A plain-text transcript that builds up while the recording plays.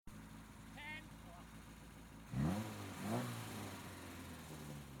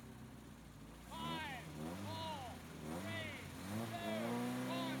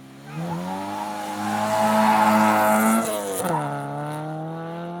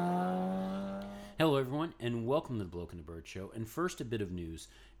everyone, and welcome to the Bloke and the Bird Show. And first, a bit of news,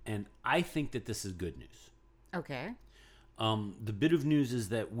 and I think that this is good news. Okay. The bit of news is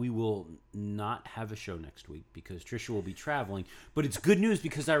that we will not have a show next week because Trisha will be traveling. But it's good news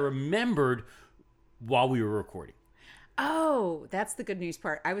because I remembered while we were recording. Oh, that's the good news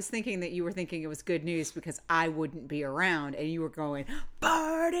part. I was thinking that you were thinking it was good news because I wouldn't be around, and you were going,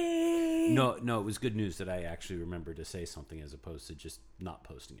 party! No, it was good news that I actually remembered to say something as opposed to just not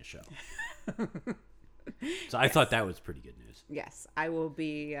posting a show. So I thought that was pretty good news. Yes, I will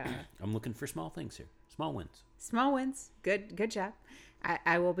be... I'm looking for small things here. Small wins. Small wins. Good job.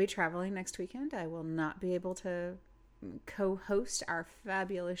 I will be traveling next weekend. I will not be able to co-host our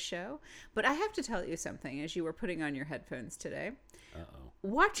fabulous show. But I have to tell you something as you were putting on your headphones today. Uh-oh.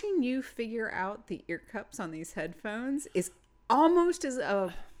 Watching you figure out the ear cups on these headphones is almost as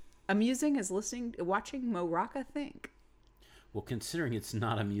amusing as watching Mo Rocca think. Well, considering it's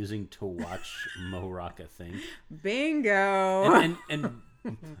not amusing to watch Mo Rocca think. Bingo! And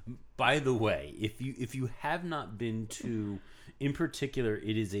by the way, if you have not been to, in particular,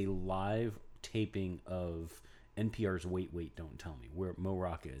 it is a live taping of NPR's Wait, Don't Tell Me, where Mo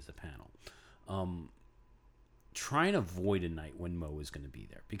Rocca is the panel. Try and avoid a night when Mo is going to be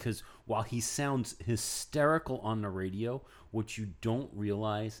there. Because while he sounds hysterical on the radio, what you don't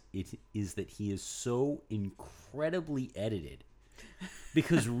realize is that he is so incredibly edited.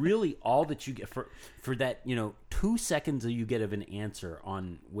 Because really all that you get for that, 2 seconds that you get of an answer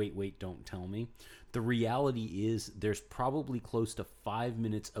on Wait, Don't Tell Me, the reality is there's probably close to 5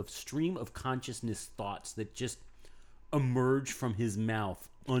 minutes of stream of consciousness thoughts that just emerge from his mouth,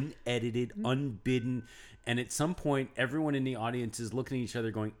 unedited, unbidden, and at some point everyone in the audience is looking at each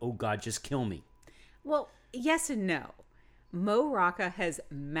other going, oh God, just kill me. Well, yes and no. Mo Rocca has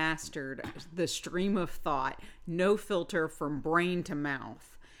mastered the stream of thought, no filter from brain to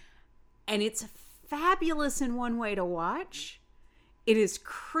mouth. And it's fabulous in one way to watch. It is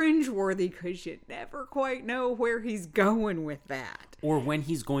cringeworthy because you never quite know where he's going with that. Or when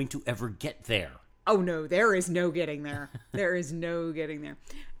he's going to ever get there. Oh no, there is no getting there. There is no getting there.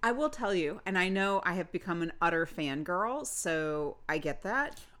 I will tell you, and I know I have become an utter fangirl, so I get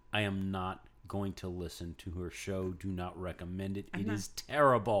that. I am not going to listen to her show. Do not recommend it. It is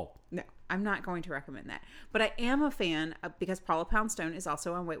terrible. No, I'm not going to recommend that. But I am a fan because Paula Poundstone is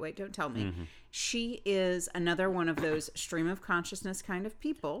also on Wait, Don't Tell Me. Mm-hmm. She is another one of those stream of consciousness kind of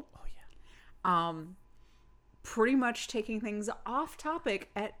people. Oh, yeah. Pretty much taking things off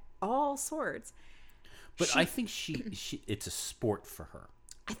topic at all sorts. But I think she it's a sport for her.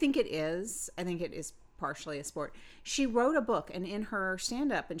 I think it is. I think it is partially a sport. She wrote a book, and in her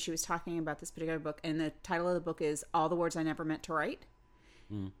stand-up, and she was talking about this particular book, and the title of the book is All the Words I Never Meant to Write.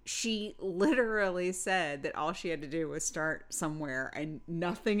 She literally said that all she had to do was start somewhere, and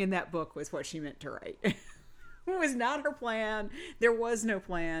nothing in that book was what she meant to write. It was not her plan. There was no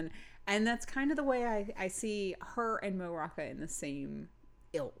plan. And that's kind of the way I see her and Mo Rocca in the same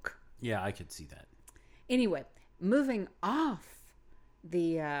ilk. Yeah, I could see that. Anyway, moving off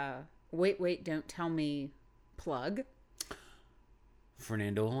the Wait, Don't Tell Me plug.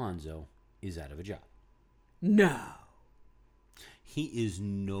 Fernando Alonso is out of a job. No. He is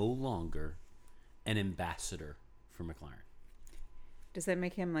no longer an ambassador for McLaren. Does that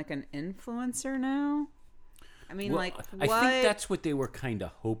make him like an influencer now? I mean, well, like, what? I think that's what they were kind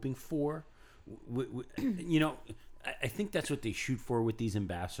of hoping for. I think that's what they shoot for with these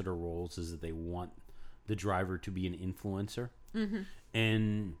ambassador roles is that they want the driver to be an influencer. Mm-hmm.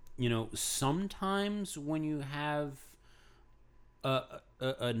 And, sometimes when you have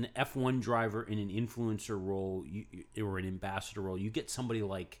an F1 driver in an influencer role or an ambassador role, you get somebody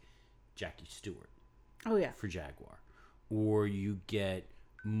like Jackie Stewart. Oh, yeah. For Jaguar. Or you get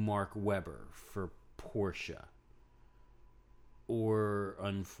Mark Webber for Porsche. Or,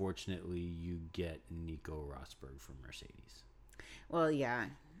 unfortunately, you get Nico Rosberg from Mercedes. Well, yeah.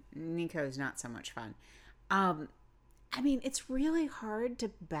 Nico's not so much fun. I mean, it's really hard to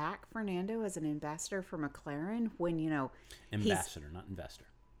back Fernando as an ambassador for McLaren when, Ambassador, not investor.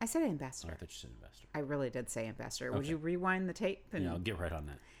 I said ambassador. Oh, I thought you said investor. I really did say ambassador. Okay. Would you rewind the tape? Yeah, I'll get right on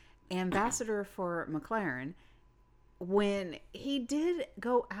that. Ambassador for McLaren, when he did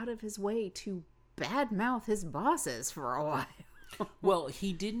go out of his way to badmouth his bosses for a while. Well,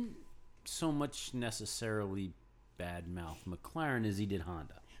 he didn't so much necessarily badmouth McLaren as he did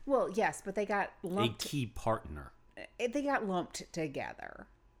Honda. Well, yes, but they got lumped. A key partner. They got lumped together.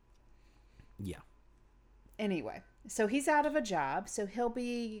 Yeah. Anyway, so he's out of a job, so he'll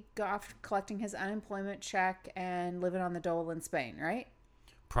be off collecting his unemployment check and living on the dole in Spain, right?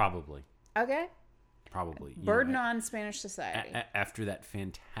 Probably. Okay. probably. Burden on Spanish society. After that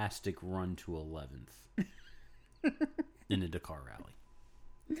fantastic run to 11th in the Dakar Rally.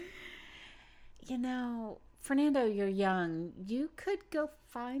 Fernando, you're young. You could go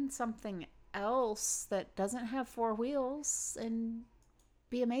find something else that doesn't have four wheels and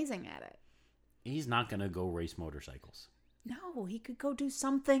be amazing at it. He's not going to go race motorcycles. No, he could go do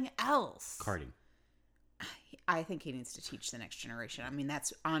something else. Karting. I think he needs to teach the next generation. I mean,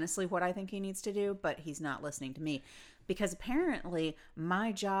 that's honestly what I think he needs to do, but he's not listening to me. Because apparently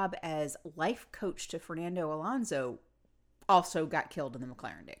my job as life coach to Fernando Alonso also got killed in the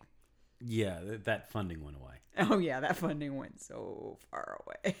McLaren deal. Yeah, that funding went away. Oh, yeah, that funding went so far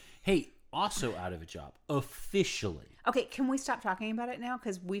away. Hey, also out of a job, officially. Okay, can we stop talking about it now?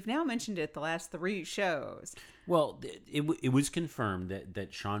 Because we've now mentioned it the last 3 shows. Well, it was confirmed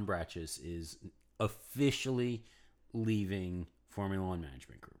that Sean Bratches is officially leaving Formula One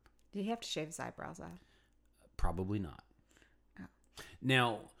Management Group. Did he have to shave his eyebrows off? Probably not. Oh.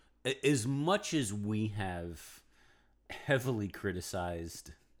 Now, as much as we have heavily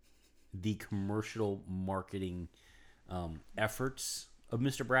criticized the commercial marketing efforts of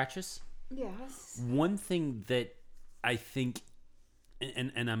Mr. Bratches, yes, one thing that I think,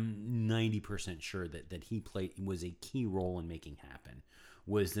 and I'm 90% sure that he was a key role in making happen,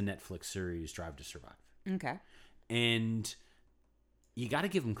 was the Netflix series Drive to Survive. Okay. And you got to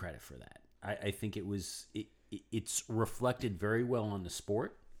give him credit for that. I think it's reflected very well on the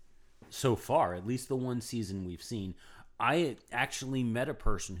sport so far, at least the one season we've seen. I actually met a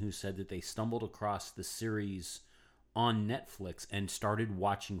person who said that they stumbled across the series on Netflix and started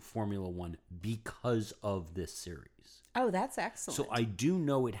watching Formula One because of this series. Oh, that's excellent. So I do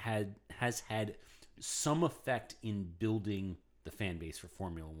know it has had some effect in building the fan base for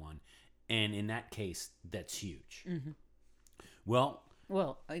Formula One. And in that case, that's huge. Mm-hmm. Well,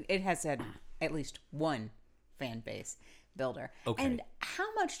 it has had at least one fan base builder. Okay. And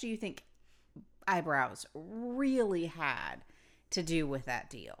how much do you think eyebrows really had to do with that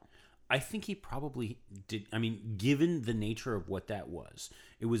deal? I think he probably did. I mean, given the nature of what that was,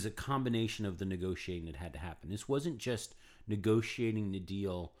 it was a combination of the negotiating that had to happen. This wasn't just negotiating the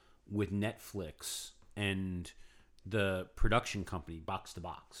deal with Netflix and the production company, Box to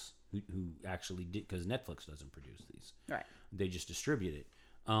Box, who actually did, because Netflix doesn't produce these. Right. They just distribute it.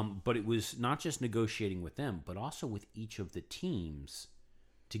 But it was not just negotiating with them, but also with each of the teams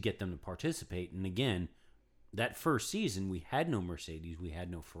to get them to participate. And again, that first season, we had no Mercedes, we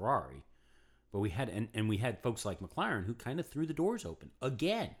had no Ferrari, but we had, and we had folks like McLaren who kind of threw the doors open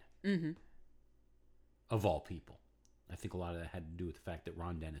again. Mm-hmm. Of all people. I think a lot of that had to do with the fact that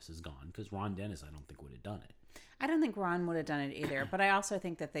Ron Dennis is gone, because Ron Dennis, I don't think, would have done it. I don't think Ron would have done it either, but I also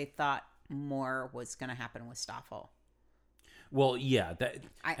think that they thought more was going to happen with Stoffel. Well, yeah,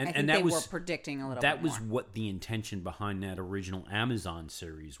 I think they were predicting a little bit more. That was what the intention behind that original Amazon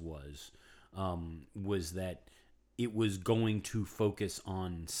series was that it was going to focus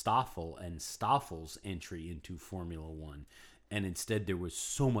on Stoffel and Stoffel's entry into Formula One. And instead, there was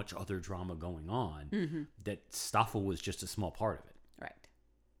so much other drama going on that Stoffel was just a small part of it. Right.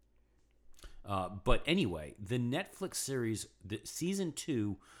 But anyway, the Netflix series, the season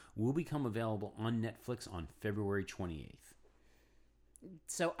 2, will become available on Netflix on February 28th.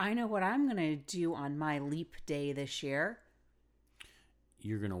 So I know what I'm going to do on my leap day this year.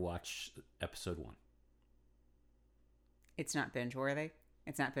 You're going to watch episode 1. It's not binge-worthy?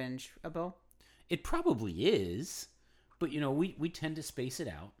 It's not binge-able? It probably is. But, we tend to space it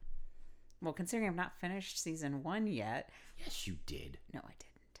out. Well, considering I've not finished season 1 yet. Yes, you did. No, I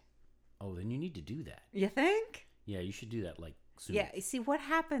didn't. Oh, then you need to do that. You think? Yeah, you should do that, soon. Yeah, see, what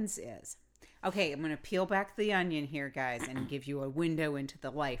happens is... Okay, I'm going to peel back the onion here, guys, and give you a window into the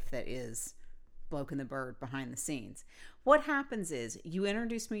life that is Bloke and the Bird behind the scenes. What happens is, you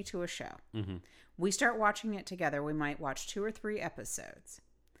introduce me to a show. Mm-hmm. We start watching it together. We might watch 2 or 3 episodes.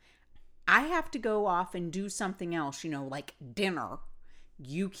 I have to go off and do something else, like dinner.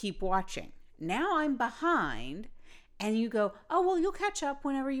 You keep watching. Now I'm behind, and you go, oh, well, you'll catch up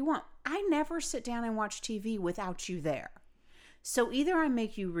whenever you want. I never sit down and watch TV without you there. So either I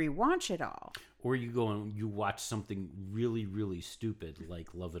make you rewatch it all, or you go and you watch something really, really stupid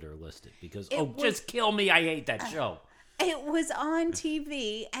like Love It or List It, because, just kill me, I hate that show. It was on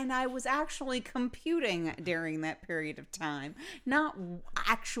TV, and I was actually computing during that period of time, not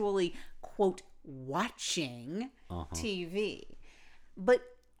actually, quote, watching TV. But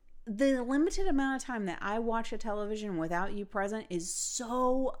the limited amount of time that I watch a television without you present is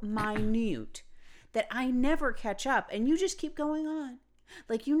so minute that I never catch up, and you just keep going on.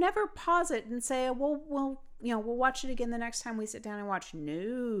 Like, you never pause it and say, well, we'll watch it again the next time we sit down and watch.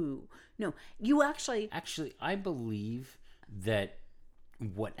 No. You actually, I believe that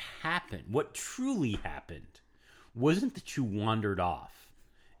what truly happened, wasn't that you wandered off.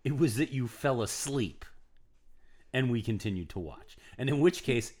 It was that you fell asleep and we continued to watch. And in which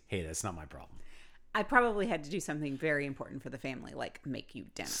case, hey, that's not my problem. I probably had to do something very important for the family, like make you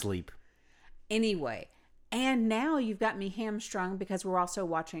dinner. Sleep. Anyway, and now you've got me hamstrung because we're also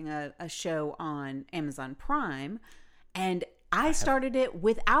watching a show on Amazon Prime, and I started it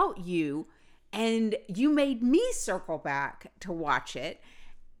without you, and you made me circle back to watch it,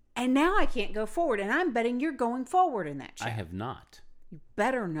 and now I can't go forward, and I'm betting you're going forward in that show. I have not. You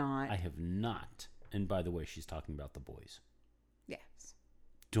better not. I have not. And by the way, she's talking about The Boys. Yes.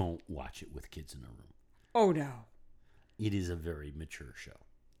 Don't watch it with kids in a room. Oh, no. It is a very mature show.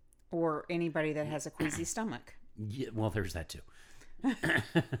 Or anybody that has a queasy stomach. Yeah, well, there's that too.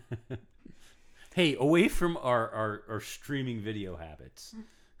 Hey, away from our streaming video habits.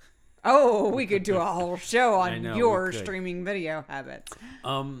 Oh, we could do a whole show on your streaming video habits.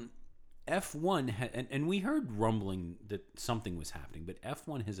 F1, and we heard rumbling that something was happening, but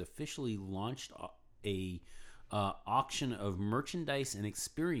F1 has officially launched a auction of merchandise and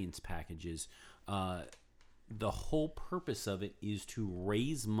experience packages. The whole purpose of it is to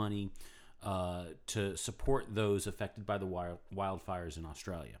raise money to support those affected by the wildfires in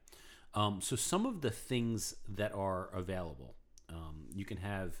Australia. So some of the things that are available, you can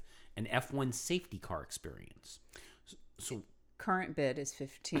have an F1 safety car experience. So current bid is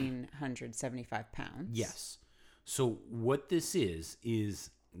 £1,575. Yes. So what this is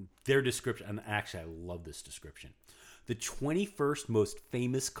their description, and actually I love this description. The 21st most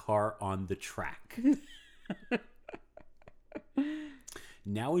famous car on the track.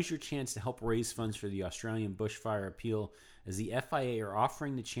 Now is your chance to help raise funds for the Australian bushfire appeal, as the FIA are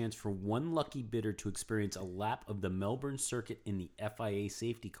offering the chance for one lucky bidder to experience a lap of the Melbourne circuit in the FIA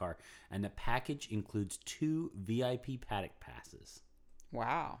safety car, and the package includes 2 VIP paddock passes.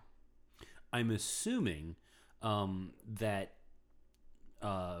 Wow. I'm assuming that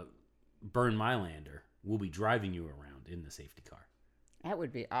Burn Mylander will be driving you around in the safety car. That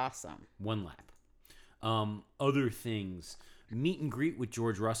would be awesome. One lap. Other things, meet and greet with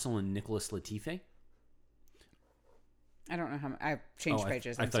George Russell and Nicholas Latifi. I don't know how I've changed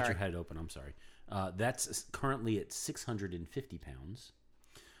pages. I thought you had it open. I'm sorry. That's currently at £650.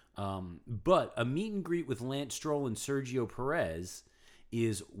 But a meet and greet with Lance Stroll and Sergio Perez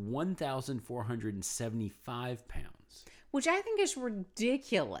is £1,475. Which I think is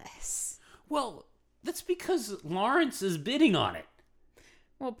ridiculous. Well, that's because Lawrence is bidding on it.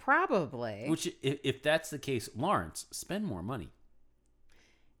 Well, probably. Which, if that's the case, Lawrence, spend more money.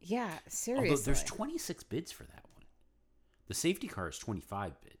 Yeah, seriously. Although there's 26 bids for that one. The safety car is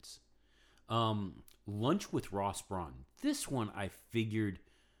 25 bids. Lunch with Ross Brawn. This one I figured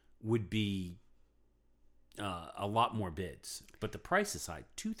would be a lot more bids. But the price is high.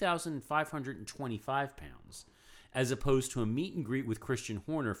 £2,525. As opposed to a meet and greet with Christian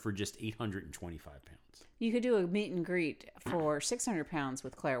Horner for just £825. You could do a meet and greet for £600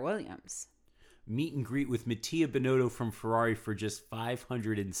 with Claire Williams. Meet and greet with Mattia Binotto from Ferrari for just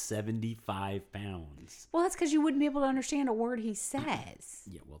 £575. Well, that's because you wouldn't be able to understand a word he says.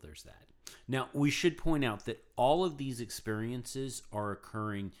 Yeah, well, there's that. Now, we should point out that all of these experiences are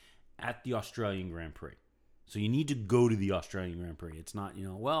occurring at the Australian Grand Prix. So you need to go to the Australian Grand Prix. It's not,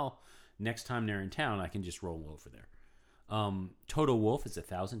 next time they're in town, I can just roll over there. Toto Wolff is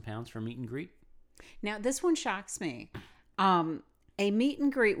 £1,000 for meet and greet. Now, this one shocks me. A meet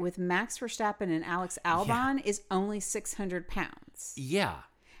and greet with Max Verstappen and Alex Albon is only £600. Yeah.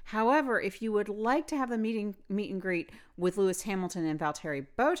 However, if you would like to have a meet and greet with Lewis Hamilton and Valtteri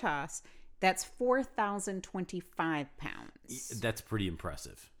Bottas, that's £4,025. That's pretty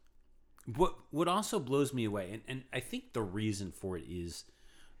impressive. What also blows me away, and I think the reason for it is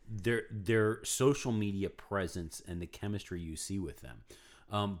their social media presence and the chemistry you see with them.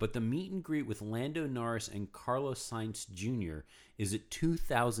 But the meet and greet with Lando Norris and Carlos Sainz Jr. is at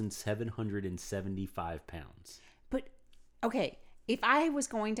 £2,775. But, okay, if I was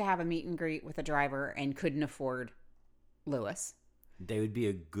going to have a meet and greet with a driver and couldn't afford Lewis, they would be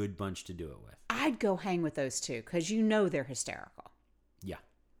a good bunch to do it with. I'd go hang with those two because they're hysterical. Yeah.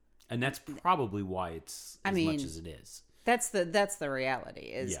 And that's probably why it's much as it is. That's the reality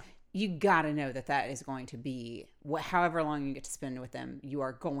is you got to know that is going to be however long you get to spend with them. You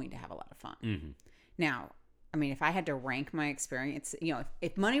are going to have a lot of fun. Mm-hmm. Now, I mean, if I had to rank my experience,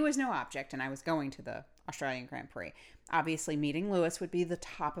 if money was no object and I was going to the Australian Grand Prix, obviously meeting Lewis would be the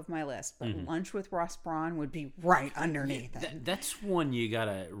top of my list, but lunch with Ross Brawn would be right underneath it. That's one you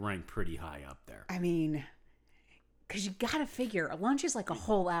gotta rank pretty high up there. I mean, because you gotta figure a lunch is like a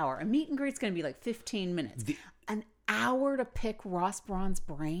whole hour. A meet and greet's gonna be like 15 minutes. An hour to pick Ross Brawn's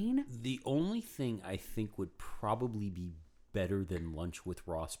brain? The only thing I think would probably be better than lunch with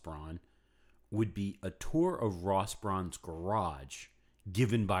Ross Brawn would be a tour of Ross Brawn's garage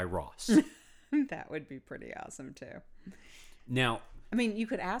given by Ross. That would be pretty awesome too. Now, I mean, you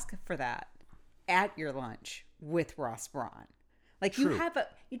could ask for that at your lunch with Ross Brawn. Like true.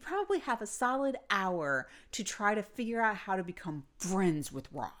 you'd probably have a solid hour to try to figure out how to become friends with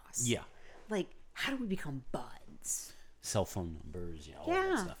Ross. Yeah. Like, how do we become buds? Cell phone numbers, all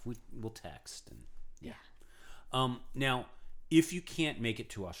that stuff. We'll text and now, if you can't make it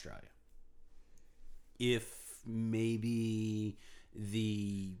to Australia, if maybe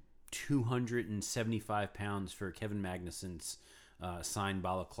the 275 pounds for Kevin Magnussen's signed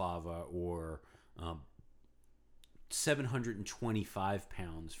balaclava or 725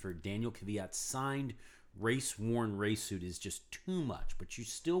 pounds for Daniel Kvyat's signed race-worn race suit is just too much, but you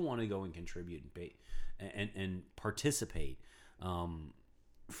still want to go and contribute and participate,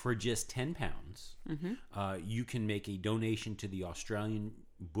 for just 10 pounds, you can make a donation to the Australian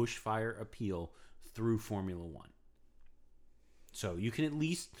Bushfire Appeal through Formula One. So you can at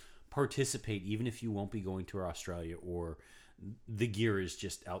least participate, even if you won't be going to Australia or the gear is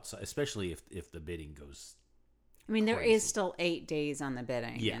just outside, especially if the bidding goes. I mean, there crazy. is still 8 days on the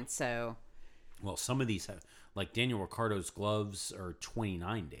bidding. Yeah. And so. Well, some of these have, like Daniel Ricciardo's gloves are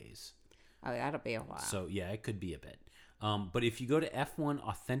 29 days. Oh, that'll be a while. So, yeah, it could be a bit. But if you go to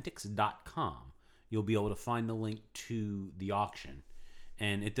f1authentics.com, you'll be able to find the link to the auction.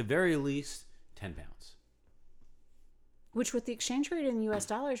 And at the very least, 10 pounds. Which, with the exchange rate in US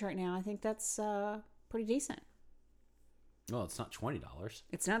dollars right now, I think that's pretty decent. Well, it's not $20.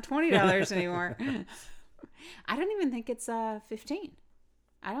 It's not $20 anymore. I don't even think it's 15.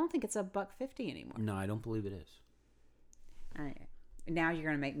 I don't think it's $1.50 anymore. No, I don't believe it is. All right. Now you're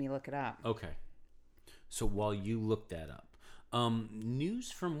going to make me look it up. Okay. So while you look that up,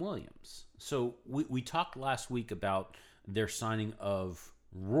 news from Williams. So we talked last week about their signing of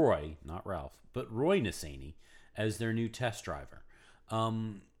Roy, not Ralph, but Roy Nissany as their new test driver.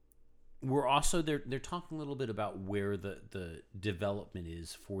 We're also they're talking a little bit about where the development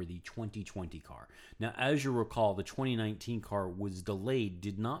is for the 2020 car. Now, as you recall, the 2019 car was delayed,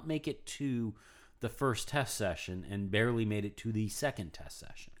 did not make it to the first test session, and barely made it to the second test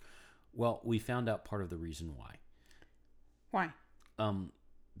session. Well, we found out part of the reason why. Why?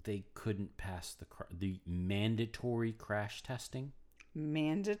 They couldn't pass the mandatory crash testing.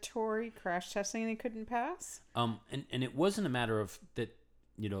 Mandatory crash testing they couldn't pass? And it wasn't a matter of that.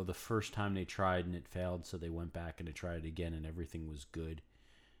 The first time they tried and it failed, so they went back and they tried it again and everything was good.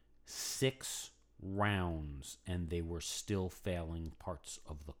 6 rounds and they were still failing parts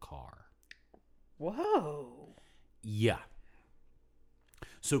of the car. Whoa. Yeah.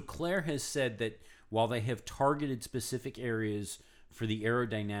 So Claire has said that while they have targeted specific areas for the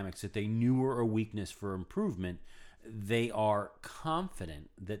aerodynamics that they knew were a weakness for improvement, they are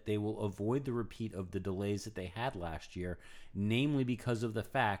confident that they will avoid the repeat of the delays that they had last year, namely because of the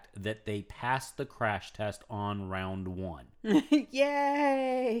fact that they passed the crash test on round 1.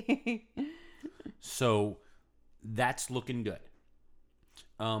 Yay! So that's looking good.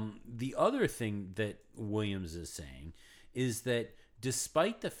 The other thing that Williams is saying is that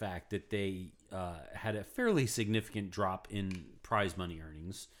despite the fact that they had a fairly significant drop in prize money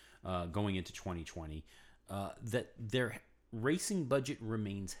earnings going into 2020, that their racing budget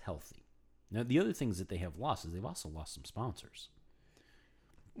remains healthy. Now, the other things that they have lost is they've also lost some sponsors.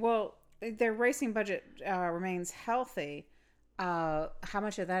 Well, their racing budget remains healthy. How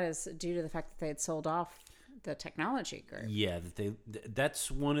much of that is due to the fact that they had sold off the technology group? Yeah,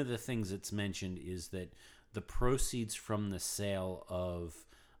 that's one of the things that's mentioned is that the proceeds from the sale of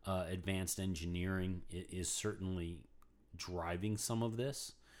advanced engineering is certainly driving some of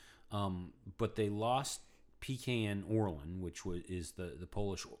this. But they lost PKN Orlen, which is the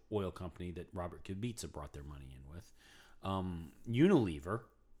Polish oil company that Robert Kubica brought their money in with. Unilever,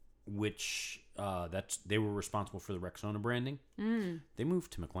 which they were responsible for the Rexona branding. They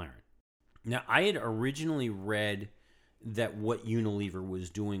moved to McLaren. Now, I had originally read that what Unilever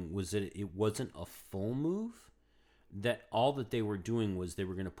was doing was that it wasn't a full move, that all that they were doing was they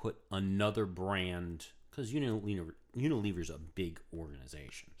were going to put another brand, because Unilever's a big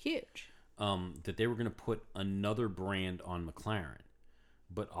organization. Huge. That they were going to put another brand on McLaren.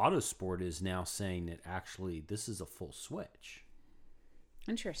 But Autosport is now saying that actually this is a full switch.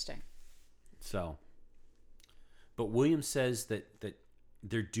 Interesting. So, but Williams says that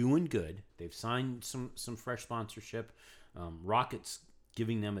they're doing good. They've signed some fresh sponsorship. Rocket's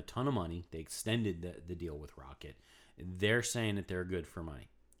giving them a ton of money. They extended the deal with Rocket. They're saying that they're good for money.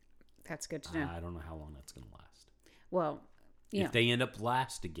 That's good to know. I don't know how long that's going to last. Well, if they end up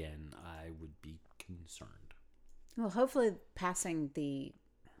last again, I would be concerned. Well, hopefully passing the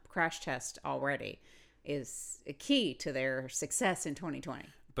crash test already is a key to their success in 2020.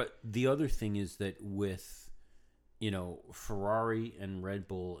 But the other thing is that with, Ferrari and Red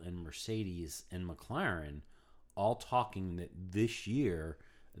Bull and Mercedes and McLaren all talking that this year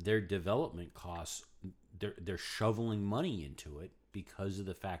their development costs, they're shoveling money into it because of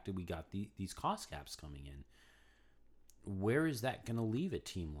the fact that we got these cost caps coming in. Where is that going to leave a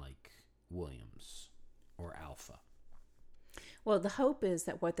team like Williams or Alpha? Well, the hope is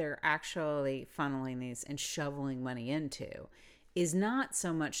that what they're actually funneling these and shoveling money into is not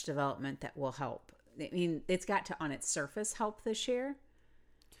so much development that will help. I mean, it's got to, on its surface, help this year.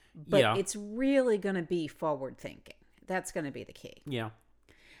 But it's really going to be forward thinking. That's going to be the key. Yeah.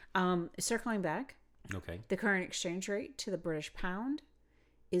 Circling back. Okay. The current exchange rate to the British pound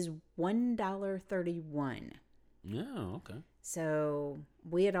is $1.31. Yeah, okay. So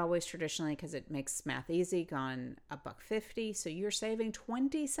we had always traditionally, because it makes math easy, gone $1.50. So you're saving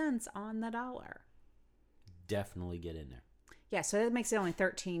 20 cents on the dollar. Definitely get in there. Yeah, so that makes it only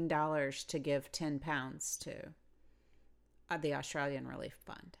 $13 to give 10 pounds to the Australian Relief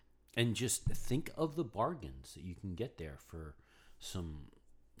Fund. And just think of the bargains that you can get there for some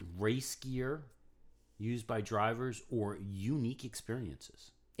race gear used by drivers or unique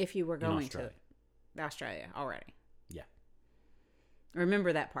experiences. If you were going to Australia already. Yeah.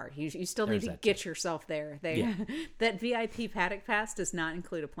 Remember that part. You still need to get yourself there. That VIP paddock pass does not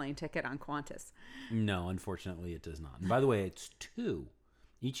include a plane ticket on Qantas. No, unfortunately it does not. And by the way, it's 2.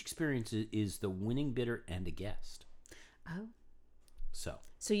 Each experience is the winning bidder and a guest. Oh.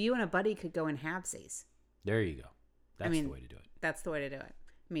 So you and a buddy could go in halvesies. There you go. That's the way to do it. That's the way to do it.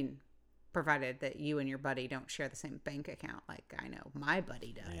 I mean, provided that you and your buddy don't share the same bank account like I know my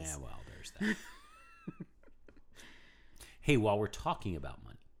buddy does. Yeah, well, there's that. Hey, while we're talking about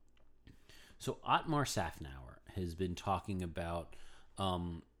money, so Otmar Safnauer has been talking about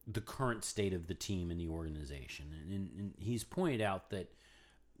the current state of the team and the organization, and he's pointed out that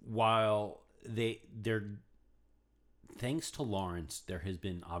while they're thanks to Lawrence, there has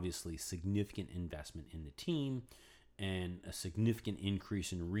been obviously significant investment in the team and a significant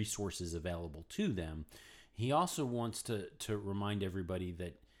increase in resources available to them. He also wants to remind everybody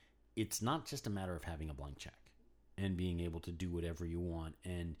that it's not just a matter of having a blank check and being able to do whatever you want.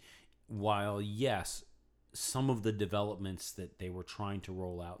 And while, yes, some of the developments that they were trying to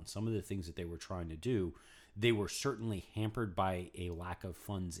roll out and some of the things that they were trying to do, they were certainly hampered by a lack of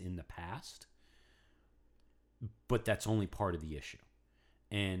funds in the past. But that's only part of the issue.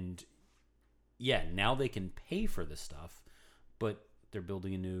 And yeah, now they can pay for this stuff, but they're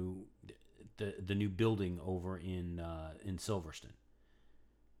building the new building over in Silverstone.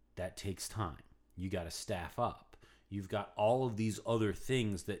 That takes time. You got to staff up. You've got all of these other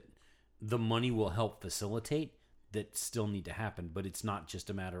things that the money will help facilitate that still need to happen. But it's not just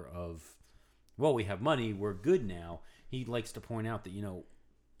a matter of, well, we have money, we're good now. He likes to point out that,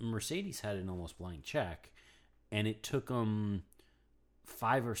 Mercedes had an almost blank check, and it took them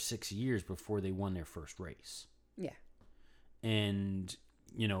 5 or 6 years before they won their first race. Yeah. And,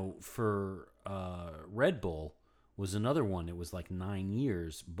 for Red Bull was another one. It was like 9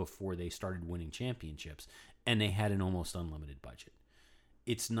 years before they started winning championships, and they had an almost unlimited budget.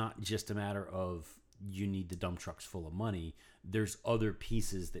 It's not just a matter of you need the dump trucks full of money. There's other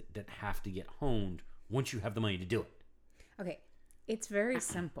pieces that have to get honed once you have the money to do it. Okay, it's very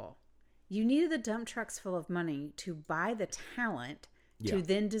simple. You needed the dump trucks full of money to buy the talent to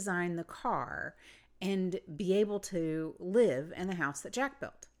then design the car and be able to live in the house that Jack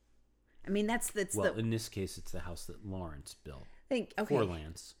built. I mean, in this case, it's the house that Lawrence built for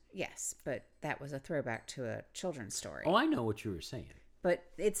Lance. Yes, but that was a throwback to a children's story. Oh, I know what you were saying. But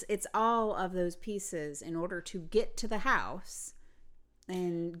it's all of those pieces in order to get to the house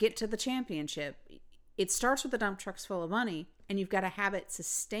and get to the championship. It starts with the dump trucks full of money, and you've got to have it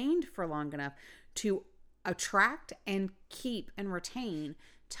sustained for long enough to attract and keep and retain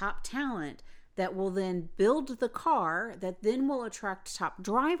top talent that will then build the car that then will attract top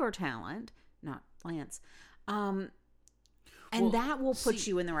driver talent, not Lance, and that will put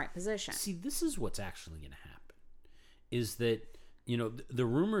you in the right position. See, this is what's actually going to happen, is that, the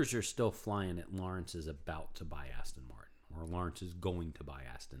rumors are still flying that Lawrence is about to buy Aston Martin. or Lawrence is going to buy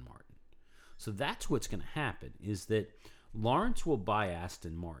Aston Martin. So that's what's going to happen, is that Lawrence will buy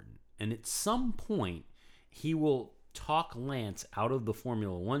Aston Martin, and at some point he will talk Lance out of the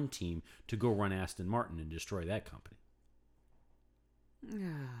Formula One team to go run Aston Martin and destroy that company.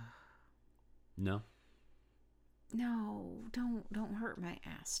 No? No, don't hurt my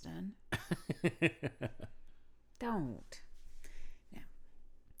Aston. Don't. No.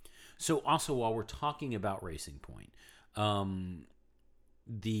 So also, while we're talking about Racing Point,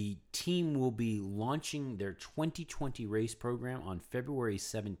 the team will be launching their 2020 race program on February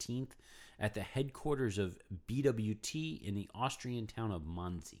 17th at the headquarters of BWT in the Austrian town of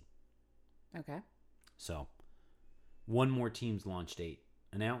Manzi. Okay. So, one more team's launch date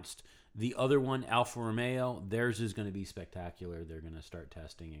announced. The other one, Alfa Romeo, theirs is going to be spectacular. They're going to start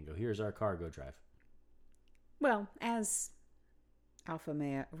testing and go, here's our car, go drive. Well, as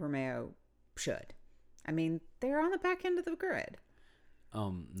Alfa Romeo should. I mean, they're on the back end of the grid.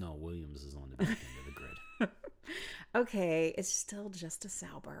 No, Williams is on the back end of the grid. Okay, it's still just a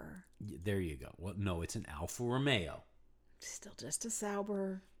Sauber. There you go. Well, no, it's an Alfa Romeo. Still just a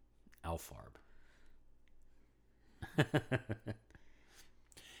Sauber. Alfarb.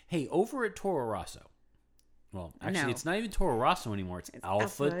 Hey, over at Toro Rosso. Well, actually, No. It's not even Toro Rosso anymore. It's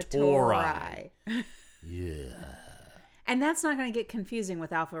Alpha Tauri. Yeah. And that's not going to get confusing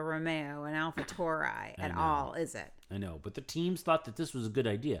with Alfa Romeo and Alpha Tauri at all, is it? I know, but the teams thought that this was a good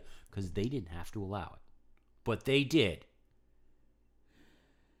idea because they didn't have to allow it. But they did.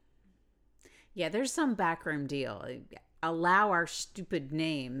 Yeah, there's some backroom deal. Allow our stupid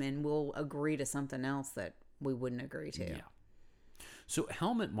name and we'll agree to something else that we wouldn't agree to. Yeah. So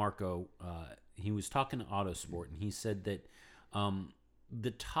Helmut Marko, he was talking to Autosport, and he said that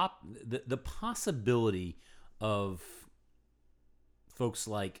the possibility of folks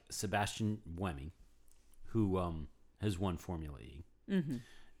like Sebastian Buemi, who has won Formula E,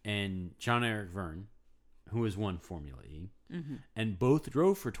 and Jean-Eric Verne, who has won Formula E, and both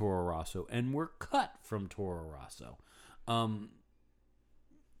drove for Toro Rosso and were cut from Toro Rosso.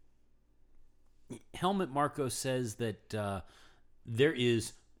 Helmut Marko says that there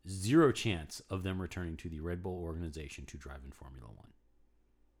is zero chance of them returning to the Red Bull organization to drive in Formula One.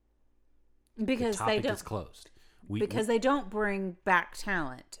 Because the they topic don't. is closed. They don't bring back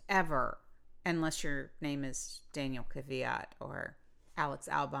talent ever, unless your name is Daniel Kvyat or Alex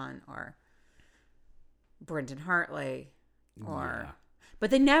Albon or Brendan Hartley, or. Yeah. But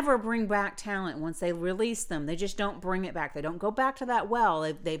they never bring back talent once they release them. They just don't bring it back. They don't go back to that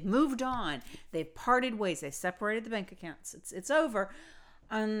well. They've moved on. They've parted ways. They've separated the bank accounts. It's over,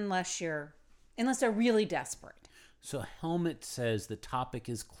 unless they're really desperate. So Helmut says the topic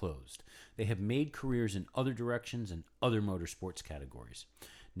is closed. They have made careers in other directions and other motorsports categories.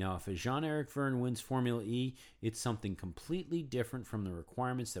 Now, if a Jean-Eric Verne wins Formula E, it's something completely different from the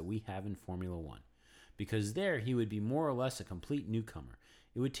requirements that we have in Formula One. Because there, he would be more or less a complete newcomer.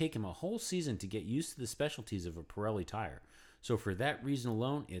 It would take him a whole season to get used to the specialties of a Pirelli tire. So for that reason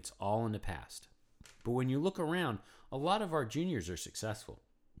alone, it's all in the past. But when you look around, a lot of our juniors are successful.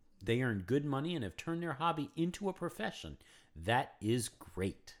 They earn good money and have turned their hobby into a profession. That is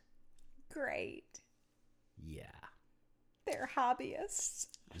great. Great. Yeah. They're hobbyists.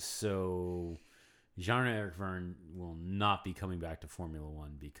 So Jean-Eric Verne will not be coming back to Formula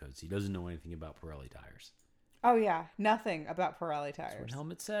One because he doesn't know anything about Pirelli tires. Oh, yeah. Nothing about Pirelli tires. That's what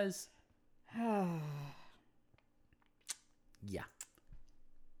Helmut says. Yeah.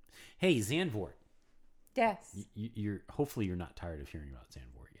 Hey, Zandvoort. Yes. Hopefully you're not tired of hearing about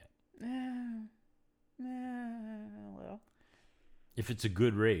Zandvoort yet. A little. If it's a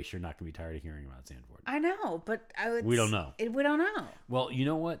good race, you're not going to be tired of hearing about Zandvoort. I know, but we don't know. We don't know. Well, you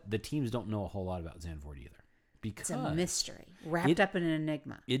know what? The teams don't know a whole lot about Zandvoort either. Because it's a mystery wrapped up in an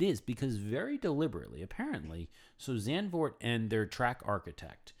enigma. It is, because very deliberately, apparently, so Zandvoort and their track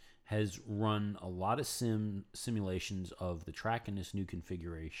architect has run a lot of simulations of the track in this new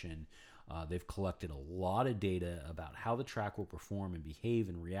configuration. They've collected a lot of data about how the track will perform and behave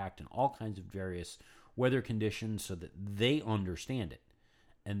and react in all kinds of various weather conditions so that they understand it.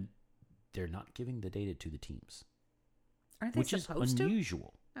 And they're not giving the data to the teams. Aren't they supposed to? Which is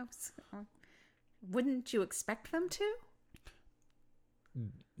unusual. Wouldn't you expect them to?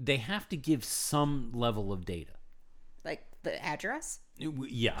 They have to give some level of data. Like the address?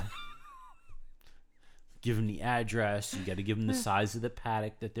 Yeah. Give them the address. You got to give them the size of the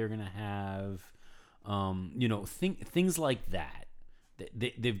paddock that they're going to have. Things like that.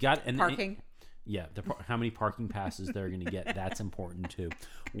 They've got parking. How many parking passes they're going to get. That's important too.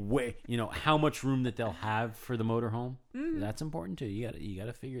 How much room that they'll have for the motorhome. That's important too. You got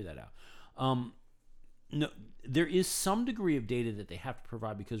to figure that out. No, there is some degree of data that they have to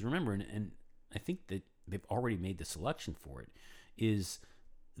provide because remember, and I think that they've already made the selection for it, is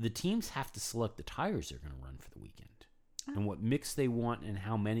the teams have to select the tires they're going to run for the weekend and what mix they want and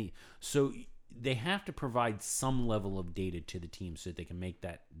how many. So they have to provide some level of data to the team so that they can make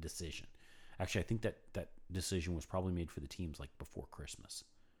that decision. Actually, I think that decision was probably made for the teams like before Christmas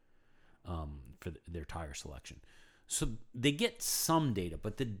for their tire selection. So they get some data,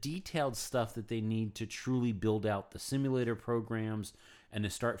 but the detailed stuff that they need to truly build out the simulator programs and to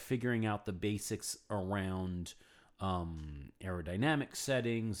start figuring out the basics around aerodynamic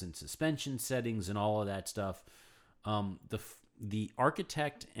settings and suspension settings and all of that stuff, the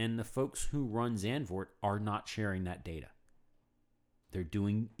architect and the folks who run Zandvoort are not sharing that data. They're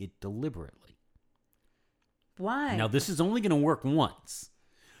doing it deliberately. Why? Now, this is only going to work once,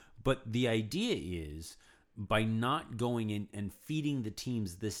 but the idea is by not going in and feeding the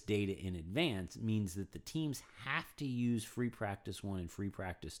teams this data in advance means that the teams have to use free practice 1 and free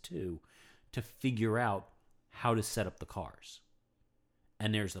practice 2 to figure out how to set up the cars.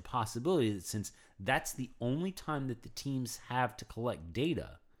 And there's the possibility that since that's the only time that the teams have to collect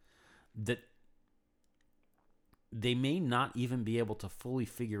data, that they may not even be able to fully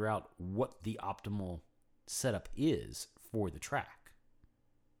figure out what the optimal setup is for the track.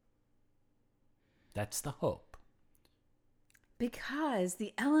 That's the hope. Because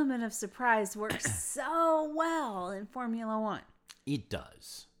the element of surprise works so well in Formula One. It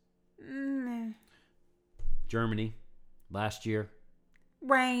does. Germany, last year.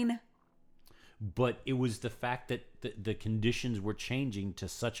 Rain. But it was the fact that the conditions were changing to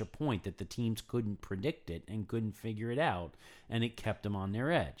such a point that the teams couldn't predict it and couldn't figure it out. And it kept them on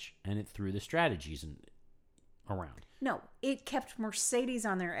their edge. And it threw the strategies around. No, it kept Mercedes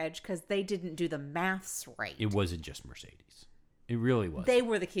on their edge because they didn't do the maths right. It wasn't just Mercedes. It really was. They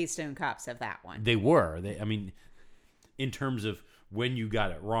were the Keystone Cops of that one. They were. I mean, in terms of when you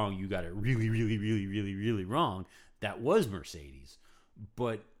got it wrong, you got it really, really, really, really, really wrong. That was Mercedes.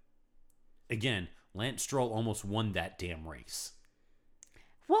 But, again, Lance Stroll almost won that damn race.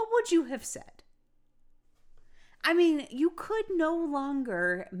 What would you have said? I mean, you could no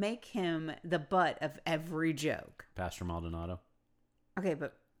longer make him the butt of every joke. Pastor Maldonado. Okay,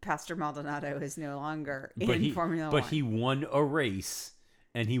 but Pastor Maldonado is no longer in Formula One. But he won a race,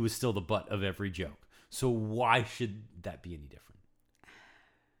 and he was still the butt of every joke. So why should that be any different?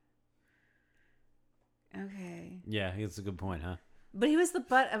 Okay. Yeah, that's a good point, huh? But he was the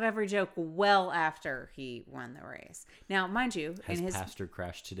butt of every joke well after he won the race. Now, mind you, Has in his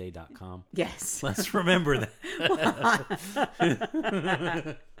pastorcrashtoday.com. Yes. Let's remember that.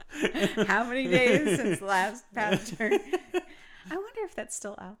 How many days since last pastor? I wonder if that's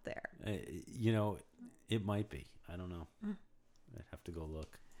still out there. It might be. I don't know. I'd have to go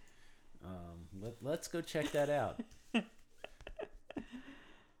look. Let's go check that out.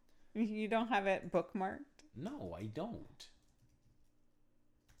 You don't have it bookmarked? No, I don't.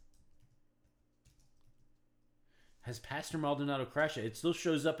 Has Pastor Maldonado crashed? It still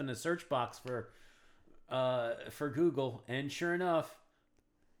shows up in the search box for Google, and sure enough,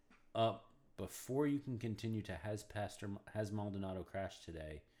 before you can continue to has Maldonado crashed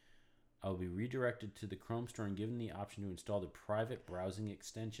today, I'll be redirected to the Chrome store and given the option to install the private browsing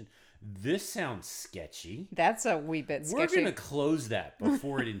extension. This sounds sketchy. That's a wee bit sketchy. We're going to close that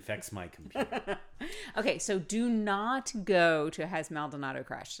before it infects my computer. Okay, so do not go to Has Maldonado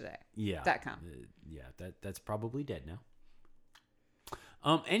Crashed Today. Yeah. .com. That's probably dead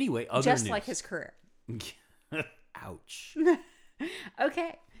now. Anyway, other Just news. like his career. Ouch.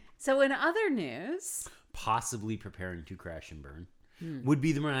 Okay, so in other news, possibly preparing to crash and burn would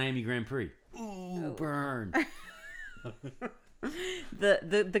be the Miami Grand Prix. Ooh, burn.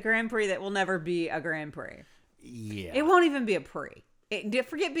 the Grand Prix that will never be a Grand Prix. Yeah. It won't even be a Prix.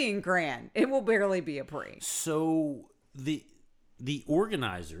 Forget being grand. It will barely be a Prix. So the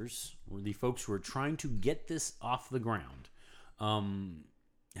organizers, or the folks who are trying to get this off the ground,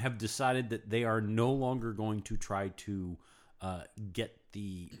 have decided that they are no longer going to try to get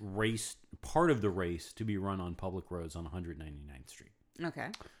the race, part of the race, to be run on public roads on 199th Street. Okay.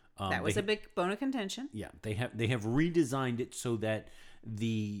 That was a big bone of contention. Yeah, they have redesigned it so that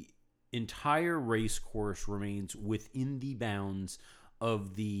the entire race course remains within the bounds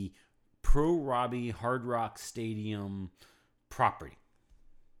of the Pro Robbie Hard Rock Stadium property.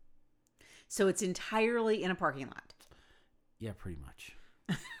 So it's entirely in a parking lot. Yeah, pretty much.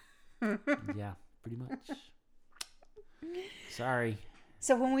 Yeah, pretty much. Sorry.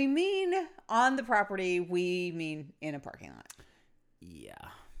 So when we mean on the property, we mean in a parking lot. Yeah.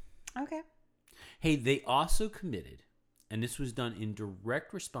 Okay. Hey, they also committed, and this was done in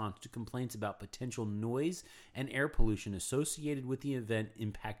direct response to complaints about potential noise and air pollution associated with the event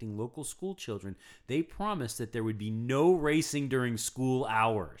impacting local school children. They promised that there would be no racing during school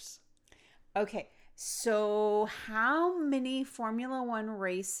hours. Okay, so how many Formula One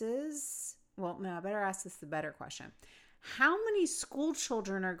races? Well, no, I better ask this the better question. How many school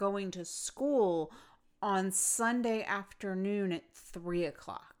children are going to school on Sunday afternoon at 3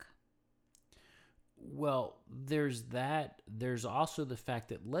 o'clock? Well, there's that. There's also the fact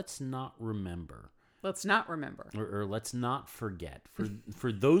that let's not forget.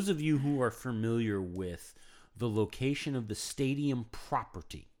 For those of you who are familiar with the location of the stadium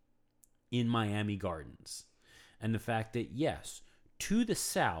property in Miami Gardens, and the fact that, yes, to the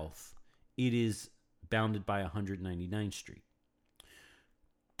south, it is bounded by 199th Street.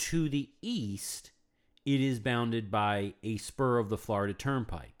 To the east, it is bounded by a spur of the Florida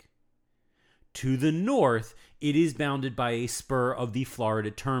Turnpike. To the north, it is bounded by a spur of the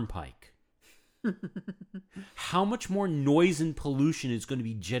Florida Turnpike. How much more noise and pollution is going to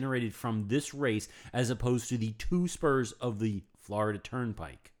be generated from this race as opposed to the two spurs of the Florida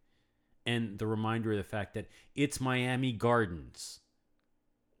Turnpike? And the reminder of the fact that it's Miami Gardens.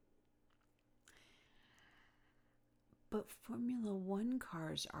 But Formula One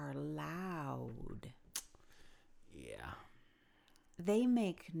cars are loud. Yeah. They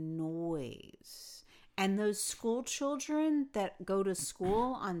make noise. And those school children that go to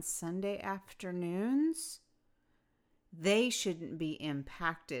school on Sunday afternoons, they shouldn't be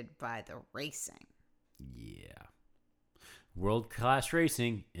impacted by the racing. Yeah. World-class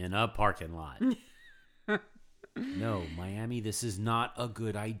racing in a parking lot. No, Miami, this is not a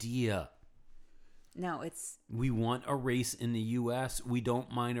good idea. No, it's... We want a race in the U.S. We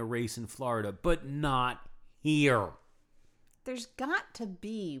don't mind a race in Florida, but not here. There's got to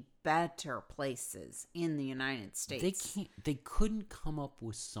be better places in the United States. They couldn't come up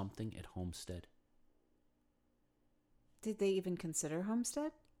with something at Homestead. Did they even consider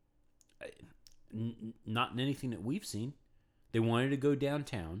Homestead? Not in anything that we've seen. They wanted to go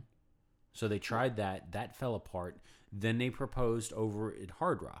downtown, so they tried that. That fell apart. Then they proposed over at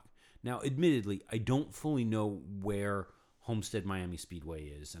Hard Rock. Now, admittedly, I don't fully know where Homestead Miami Speedway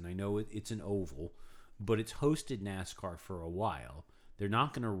is, and I know it's an oval, but it's hosted NASCAR for a while. They're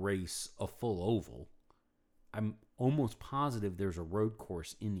not going to race a full oval. I'm almost positive there's a road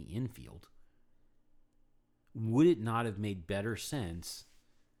course in the infield. Would it not have made better sense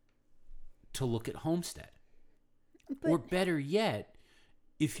to look at Homestead? Or better yet,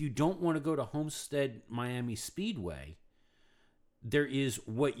 if you don't want to go to Homestead Miami Speedway, there is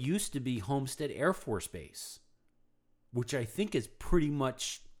what used to be Homestead Air Force Base, which I think is pretty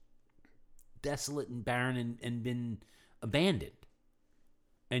much desolate and barren and been abandoned.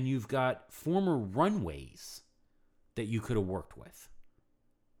 And you've got former runways that you could have worked with.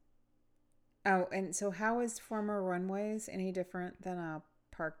 Oh, and so how is former runways any different than a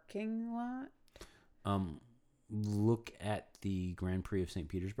parking lot? Look at the Grand Prix of St.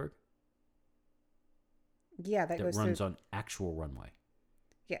 Petersburg. Yeah, that goes runs through... on actual runway.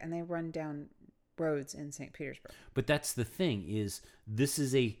 Yeah, and they run down roads in St. Petersburg. But that's the thing, is this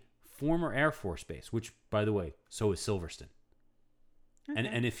is a former Air Force base, which, by the way, so is Silverstone. Okay.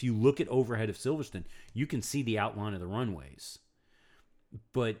 And if you look at overhead of Silverstone, you can see the outline of the runways.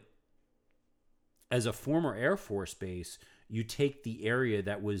 But as a former Air Force base, you take the area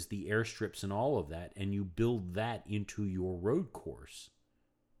that was the airstrips and all of that, and you build that into your road course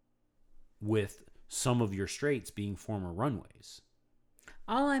with some of your straights being former runways.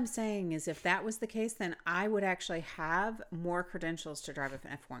 All I'm saying is if that was the case, then I would actually have more credentials to drive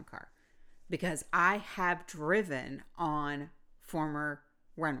an F1 car, because I have driven on former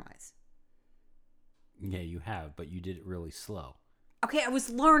runways. Yeah, you have, but you did it really slow. Okay, I was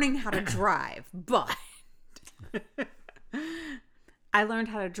learning how to drive, but I learned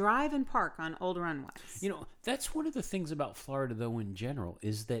how to drive and park on old runways. You know, that's one of the things about Florida, though, in general,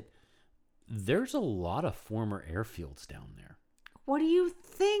 is that there's a lot of former airfields down there. What do you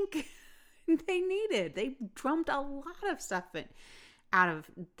think they needed? They dumped a lot of stuff out of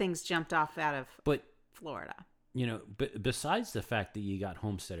Florida. You know, but besides the fact that you got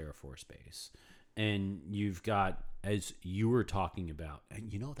Homestead Air Force Base, and you've got, as you were talking about,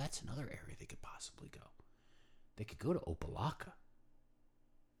 and you know, that's another area they could possibly go. They could go to Opa-locka.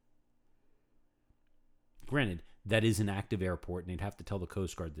 Granted, that is an active airport, and they'd have to tell the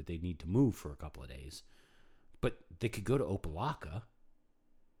Coast Guard that they need to move for a couple of days. But they could go to Opa-locka.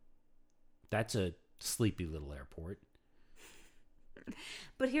 That's a sleepy little airport.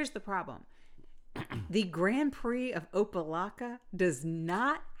 But here's the problem. The Grand Prix of Opa-locka does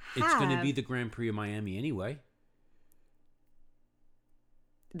not have... It's going to be the Grand Prix of Miami anyway.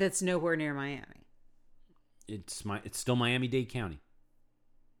 That's nowhere near Miami. It's still Miami-Dade County.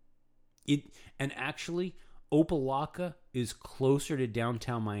 And actually, Opa-locka is closer to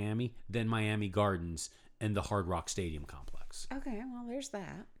downtown Miami than Miami Gardens and the Hard Rock Stadium complex. Okay, well, there's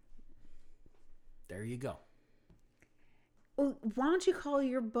that. There you go. Well, why don't you call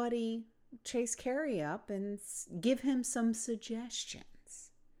your buddy Chase Carey up and give him some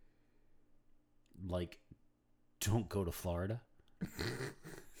suggestions? Like, don't go to Florida.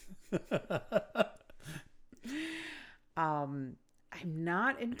 I'm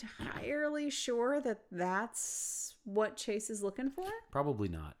not entirely sure that that's what Chase is looking for. Probably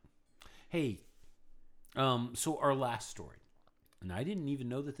not. Hey, so our last story, and I didn't even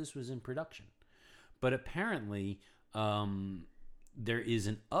know that this was in production, but apparently there is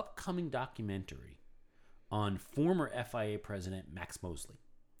an upcoming documentary on former FIA president Max Mosley.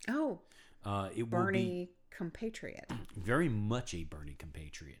 Oh, it Bernie will be compatriot. very much a Bernie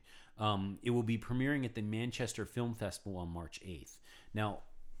compatriot. It will be premiering at the Manchester Film Festival on March 8th. Now,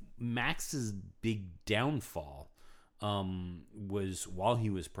 Max's big downfall was while he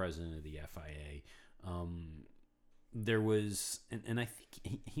was president of the FIA. There was, and I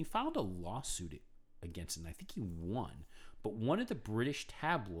think he filed a lawsuit against it, and I think he won. But one of the British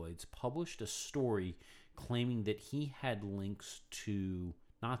tabloids published a story claiming that he had links to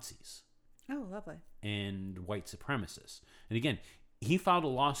Nazis. Oh, lovely. And white supremacists. And again, he filed a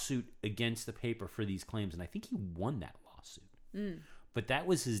lawsuit against the paper for these claims, and I think he won that lawsuit. But that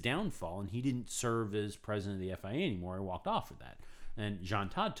was his downfall, and he didn't serve as president of the FIA anymore. He walked off of that, and Jean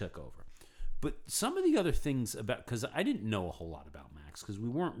Todt took over. But some of the other things about, because I didn't know a whole lot about Max, because we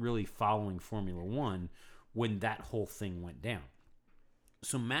weren't really following Formula One when that whole thing went down.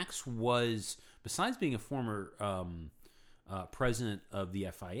 So Max was, besides being a former president of the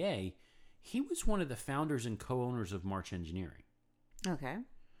FIA, he was one of the founders and co-owners of March Engineering. Okay.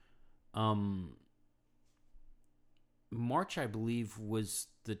 March, I believe, was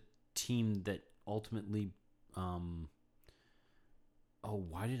the team that ultimately...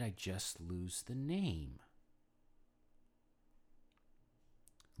 why did I just lose the name?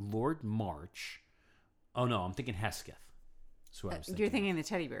 Lord March. Oh, no, I'm thinking Hesketh. That's who I was thinking. You're thinking the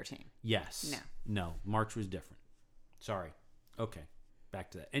teddy bear team. Yes. No, March was different. Sorry. Okay, back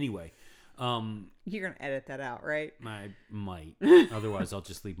to that. Anyway... You're going to edit that out, right? I might. Otherwise, I'll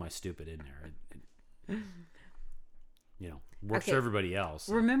just leave my stupid in there. Works for everybody else.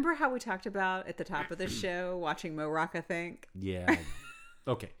 Remember how we talked about at the top of the show watching Mo Rocca think? Yeah.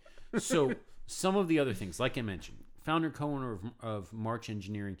 Okay. So some of the other things, like I mentioned, founder, co-owner of March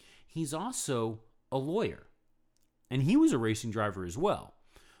Engineering, he's also a lawyer. And he was a racing driver as well.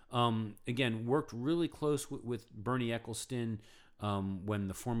 Again, worked really close with Bernie Ecclestone when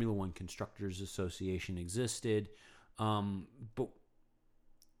the Formula One Constructors Association existed. But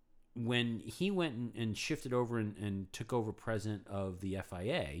when he went and shifted over and took over president of the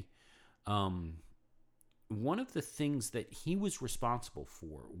FIA, one of the things that he was responsible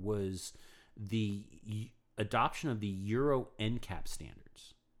for was the adoption of the Euro NCAP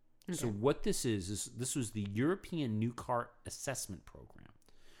standards. Okay. So what this is this was the European New Car Assessment Program.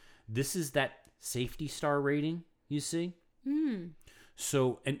 This is that safety star rating, you see?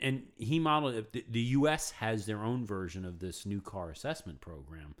 So, and he modeled it. The U.S. has their own version of this new car assessment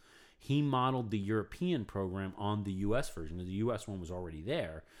program. He modeled the European program on the U.S. version. The U.S. one was already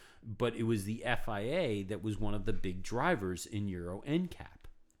there, but it was the FIA that was one of the big drivers in Euro NCAP.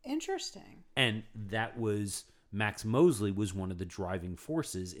 Interesting. And that was, Max Mosley was one of the driving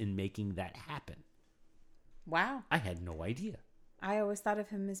forces in making that happen. Wow. I had no idea. I always thought of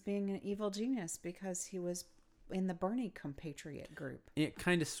him as being an evil genius because he was in the Bernie compatriot group. It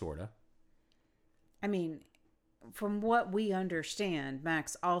kind of, sort of. I mean, from what we understand,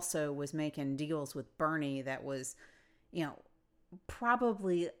 Max also was making deals with Bernie that was,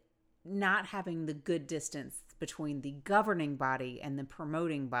 probably not having the good distance between the governing body and the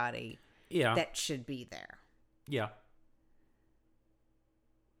promoting body that should be there. Yeah.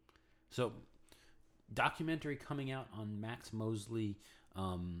 So, documentary coming out on Max Mosley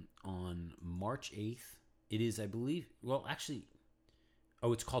on March 8th. It is, I believe,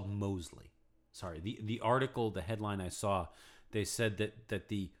 it's called Mosley. Sorry, the article, the headline I saw, they said that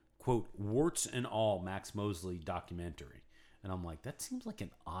the, quote, warts and all Max Mosley documentary. And I'm like, that seems like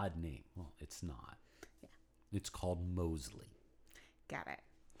an odd name. Well, it's not. Yeah. It's called Mosley. Got it.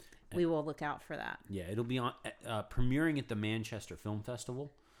 We will look out for that. Yeah, it'll be on premiering at the Manchester Film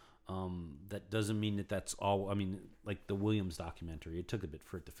Festival. That doesn't mean that that's all. I mean, like the Williams documentary, it took a bit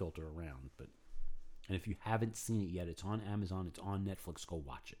for it to filter around. And if you haven't seen it yet, it's on Amazon, it's on Netflix. Go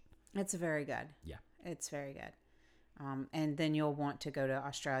watch it. It's very good. Yeah. It's very good. And then you'll want to go to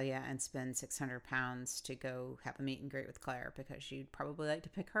Australia and spend £600 to go have a meet and greet with Claire, because you'd probably like to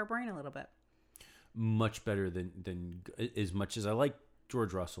pick her brain a little bit. Much better than as much as I like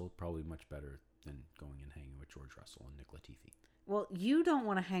George Russell, probably much better than going and hanging with George Russell and Nick Latifi. Well, you don't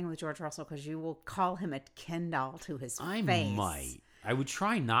want to hang with George Russell because you will call him a Ken doll to his face. I might. I would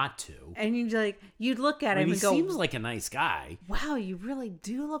try not to. And you'd look at him and go, he seems like a nice guy. Wow, you really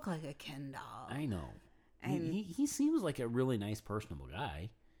do look like a Ken doll. I know. And he seems like a really nice, personable guy.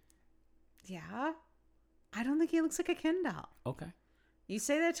 Yeah. I don't think he looks like a Ken doll. Okay. You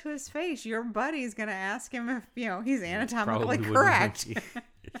say that to his face, your buddy's going to ask him if, he's anatomically Probably correct.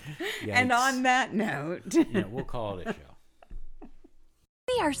 And Yikes. on that note. Yeah, we'll call it a show.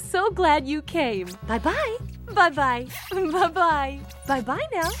 We are so glad you came. Bye-bye. Bye-bye. Bye-bye. Bye-bye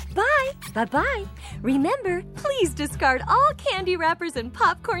now. Bye. Bye-bye. Remember, please discard all candy wrappers and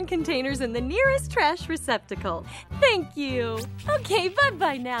popcorn containers in the nearest trash receptacle. Thank you. Okay,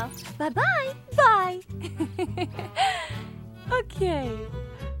 bye-bye now. Bye-bye. Bye. Okay.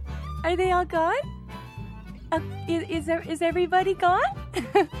 Are they all gone? Is everybody gone?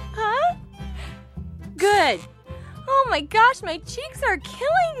 Huh? Good. Oh my gosh, my cheeks are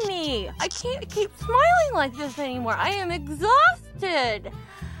killing me. I can't keep smiling like this anymore. I am exhausted.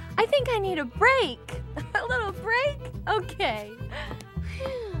 I think I need a break. A little break? Okay.